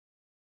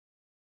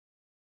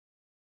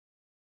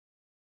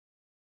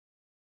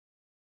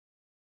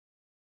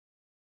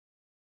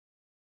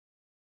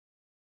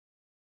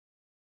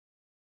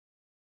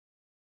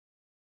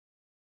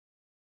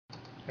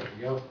There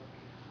we go.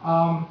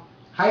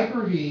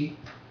 Hyper-V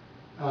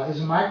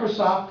is a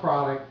Microsoft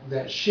product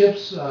that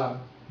ships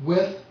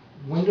with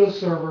Windows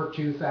Server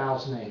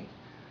 2008.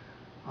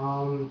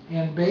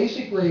 And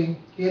basically,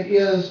 it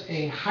is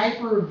a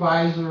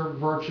hypervisor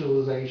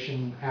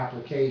virtualization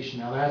application.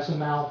 Now, that's a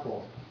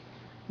mouthful.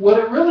 What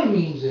it really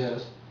means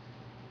is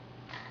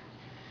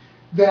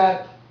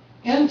that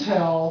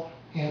Intel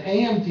and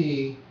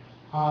AMD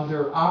on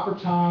their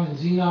Operaton and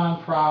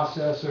Xenon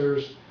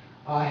processors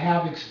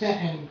have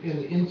and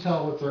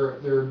Intel with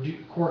their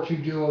Core 2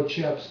 Duo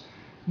chips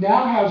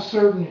now have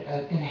certain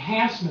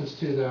enhancements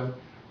to them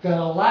that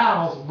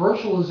allows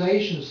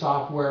virtualization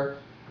software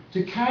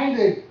to kind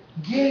of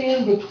get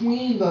in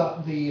between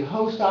the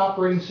host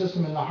operating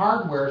system and the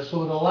hardware,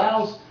 so it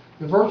allows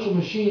the virtual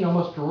machine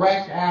almost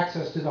direct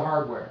access to the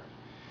hardware.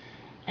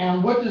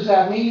 And what does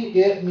that mean?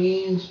 It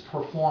means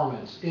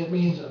performance. It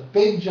means a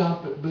big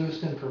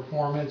boost in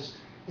performance.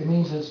 It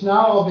means it's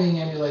not all being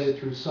emulated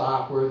through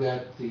software,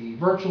 that the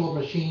virtual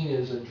machine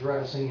is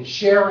addressing and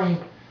sharing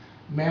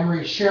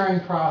memory, sharing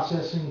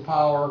processing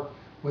power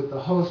with the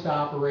host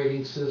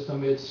operating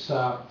system. It's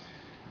so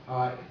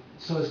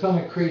it's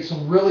going to create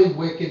some really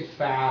wicked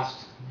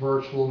fast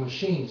virtual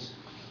machines.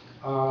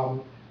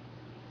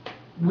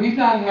 We've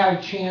not had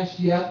a chance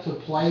yet to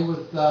play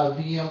with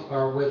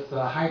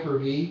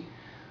Hyper-V.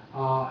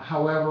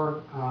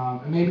 However,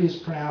 maybe it's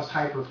pronounced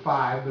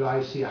Hyper-5, but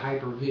I see a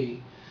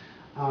Hyper-V.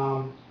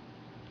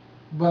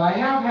 But I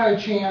have had a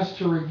chance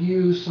to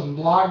review some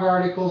blog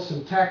articles,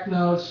 some tech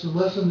notes, to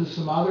listen to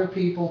some other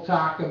people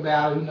talk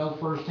about it who know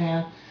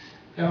firsthand.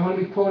 And I'm going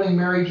to be quoting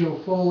Mary Jo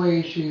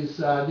Foley. She's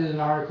did an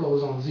article, it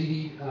was on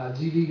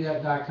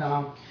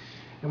zdnet.com,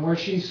 and where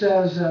she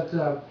says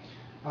that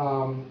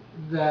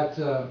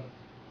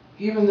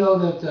even though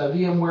that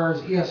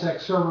VMware's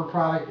ESX server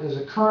product is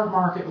a current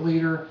market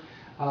leader,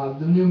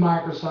 the new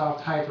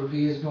Microsoft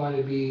Hyper-V is going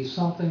to be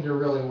something to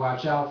really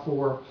watch out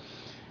for.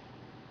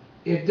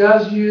 It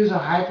does use a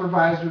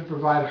hypervisor to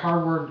provide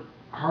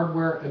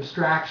hardware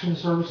abstraction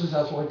services.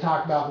 That's what we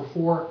talked about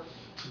before.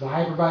 The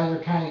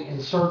hypervisor kind of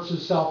inserts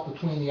itself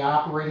between the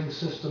operating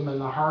system and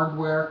the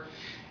hardware,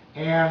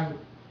 and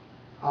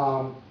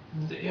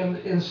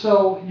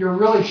so you're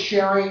really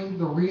sharing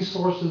the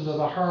resources of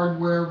the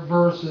hardware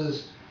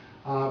versus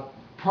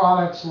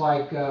products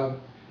like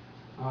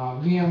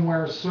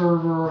VMware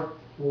Server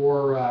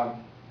or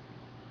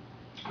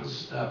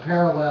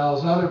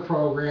Parallels and other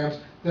programs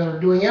that are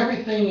doing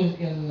everything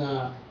in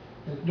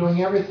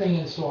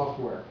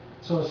software.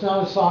 So it's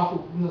not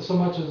so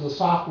much as a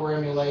software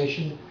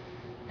emulation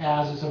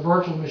as it's a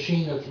virtual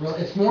machine.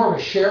 It's more of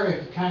a sharing.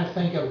 If you kind of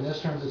think of it in this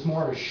terms, it's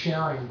more of a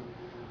sharing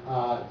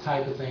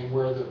type of thing,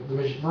 where the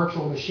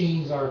virtual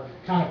machines are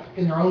kind of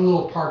in their own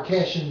little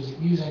partitions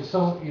using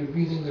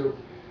their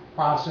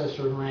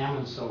processor and RAM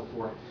and so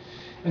forth.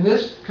 And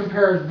this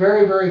compares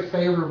very, very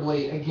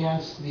favorably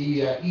against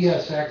the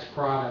ESX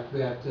product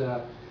that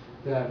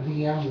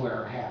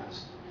VMware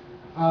has.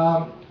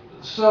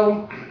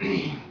 So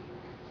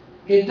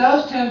it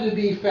does tend to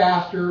be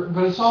faster,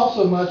 but it's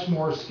also much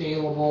more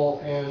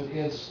scalable, and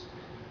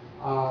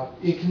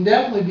it can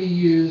definitely be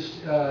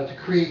used to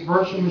create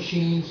virtual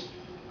machines,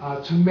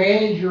 to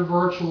manage your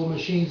virtual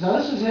machines. Now,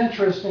 this is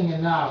interesting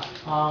enough.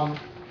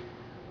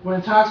 When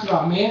it talks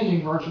about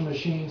managing virtual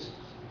machines,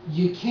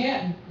 you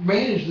can't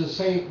manage the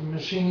same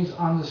machines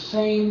on the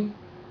same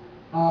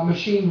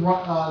machine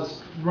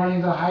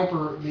running the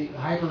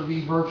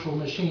Hyper-V virtual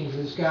machines.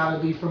 It's got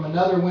to be from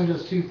another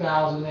Windows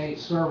 2008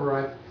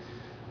 server.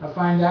 I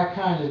find that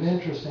kind of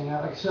interesting.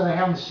 Like I said, I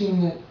haven't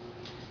seen it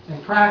in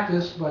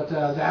practice, but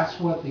that's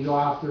what the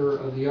author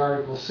of the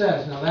article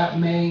says. Now, that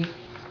may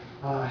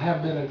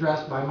have been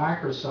addressed by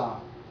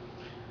Microsoft.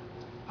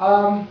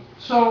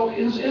 So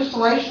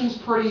installation is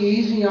pretty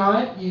easy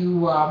on it.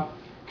 You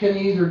can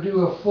either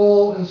do a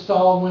full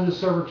installed Windows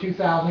Server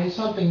 2008.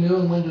 Something new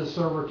in Windows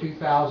Server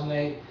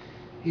 2008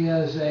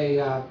 is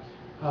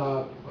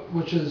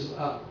which is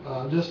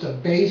just a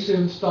base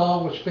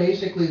install, which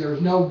basically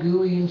there's no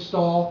GUI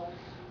install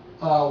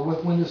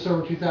with Windows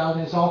Server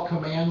 2008. It's all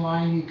command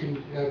line. You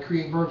can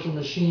create virtual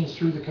machines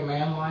through the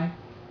command line.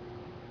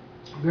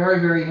 Very,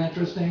 very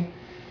interesting.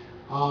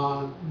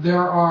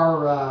 There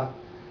are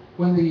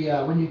when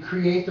you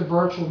create the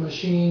virtual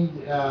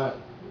machine,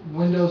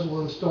 Windows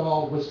will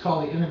install what's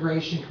called the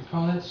integration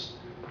components.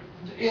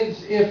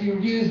 If you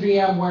use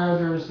VMware,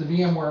 there's the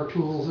VMware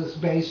tools. It's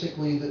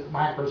basically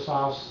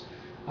Microsoft's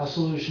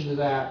solution to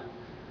that.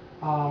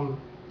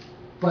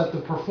 But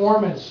the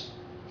performance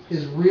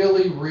is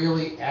really,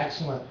 really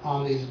excellent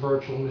on these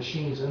virtual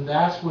machines, and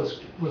that's what's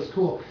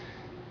cool.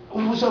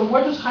 So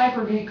what does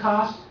Hyper-V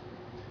cost?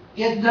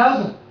 It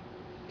doesn't.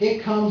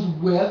 It comes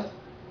with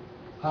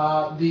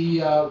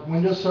the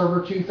Windows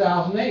Server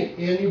 2008,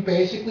 and you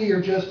basically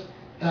are just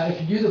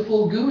if you do the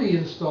full GUI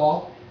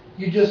install,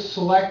 you just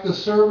select the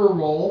server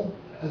role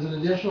as an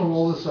additional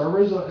role of the server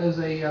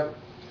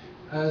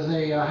as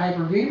a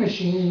Hyper-V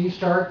machine, and you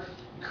start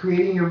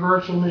creating your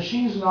virtual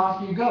machines, and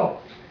off you go.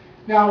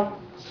 Now,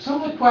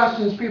 some of the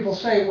questions people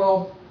say,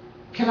 well,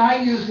 can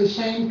I use the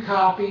same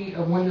copy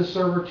of Windows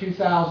Server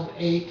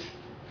 2008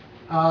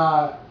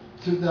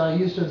 that I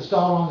used to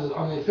install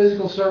on the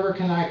physical server?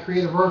 Can I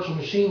create a virtual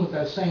machine with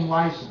that same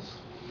license?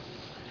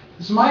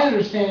 It's my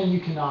understanding you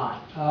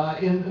cannot.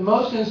 In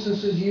most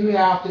instances, you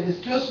have to. It's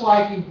just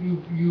like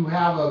you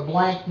have a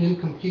blank new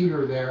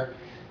computer there,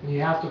 and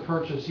you have to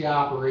purchase the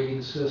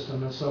operating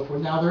system and so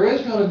forth. Now, there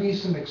is going to be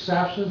some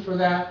exceptions for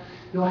that.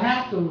 You'll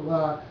have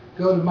to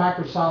go to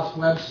Microsoft's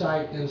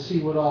website and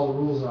see what all the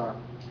rules are.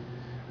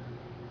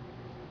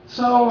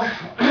 So,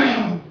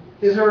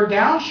 is there a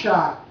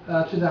downshot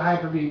to the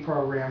Hyper-V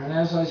program? And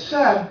as I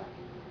said,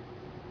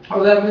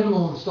 that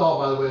minimal install,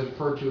 by the way, is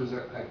referred to as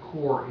a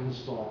core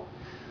install.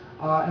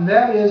 And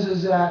that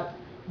is that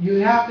you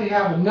have to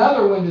have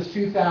another Windows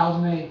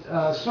 2008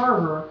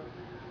 server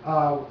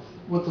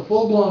with the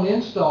full-blown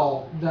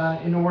install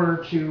done in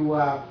order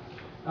to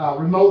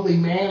remotely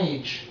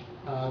manage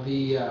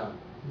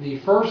the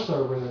first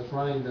server that's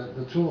running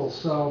the tools.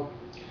 So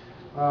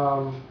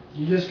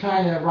you just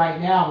kind of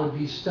right now would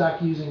be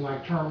stuck using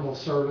like terminal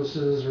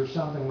services or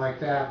something like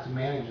that to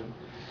manage them.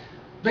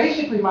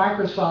 Basically,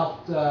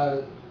 Microsoft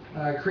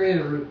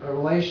created a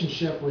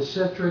relationship with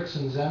Citrix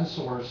and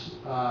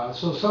XenSource.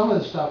 So some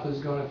of the stuff is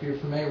going, if you're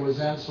familiar with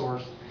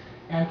XenSource,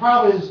 and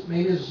probably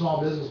maybe as a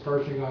small business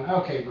person, you're going,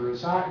 okay,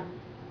 Bruce, I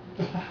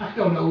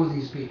don't know who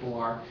these people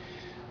are.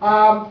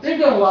 They've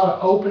done a lot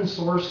of open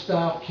source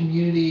stuff,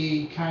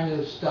 community kind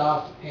of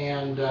stuff,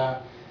 and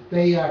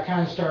they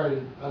kind of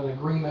started an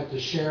agreement to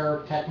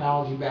share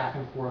technology back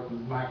and forth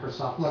with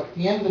Microsoft. Look, at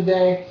the end of the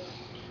day,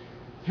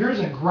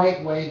 here's a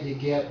great way to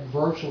get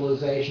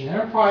virtualization,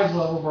 enterprise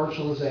level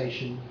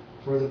virtualization,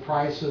 for the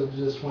price of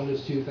just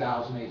Windows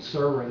 2008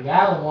 server. And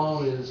that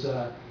alone is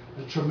a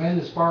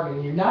tremendous bargain.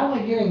 And you're not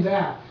only getting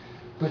that,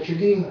 but you're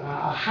getting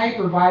a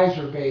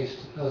hypervisor based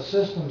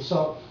system.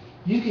 So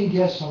you can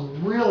get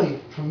some really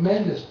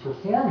tremendous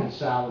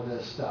performance out of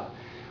this stuff.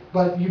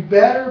 But you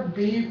better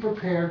be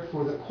prepared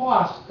for the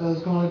cost that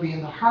is going to be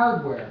in the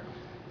hardware,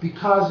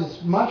 because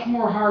it's much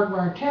more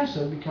hardware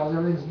intensive, because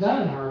everything's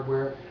done in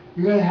hardware.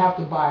 You're going to have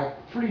to buy a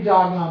pretty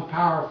doggone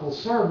powerful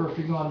server if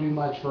you're going to do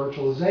much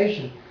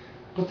virtualization.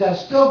 But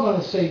that's still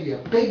going to save you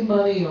big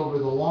money over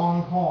the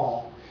long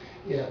haul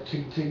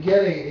to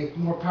get a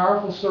more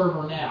powerful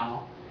server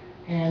now,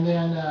 and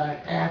then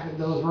add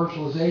those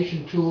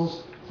virtualization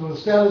tools. So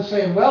instead of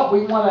saying, well,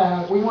 we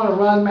want to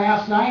run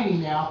Mass 90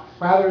 now,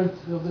 rather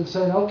than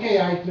saying, okay,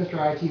 Mr.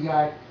 IT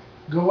guy,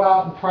 go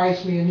out and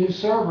price me a new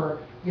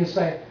server, you can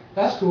say,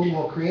 that's cool,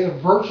 we'll create a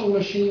virtual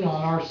machine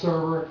on our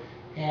server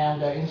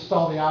and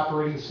install the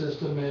operating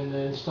system and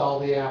install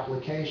the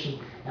application,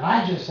 and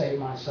I just save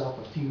myself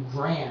a few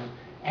grand,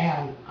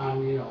 and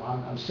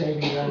I'm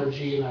saving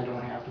energy, and I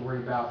don't have to worry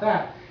about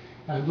that.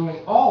 And I'm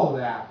doing all of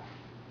that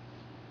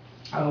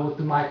with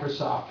the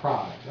Microsoft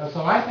product.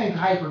 So I think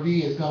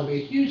Hyper-V is going to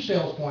be a huge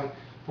sales point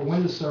for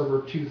Windows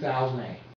Server 2008.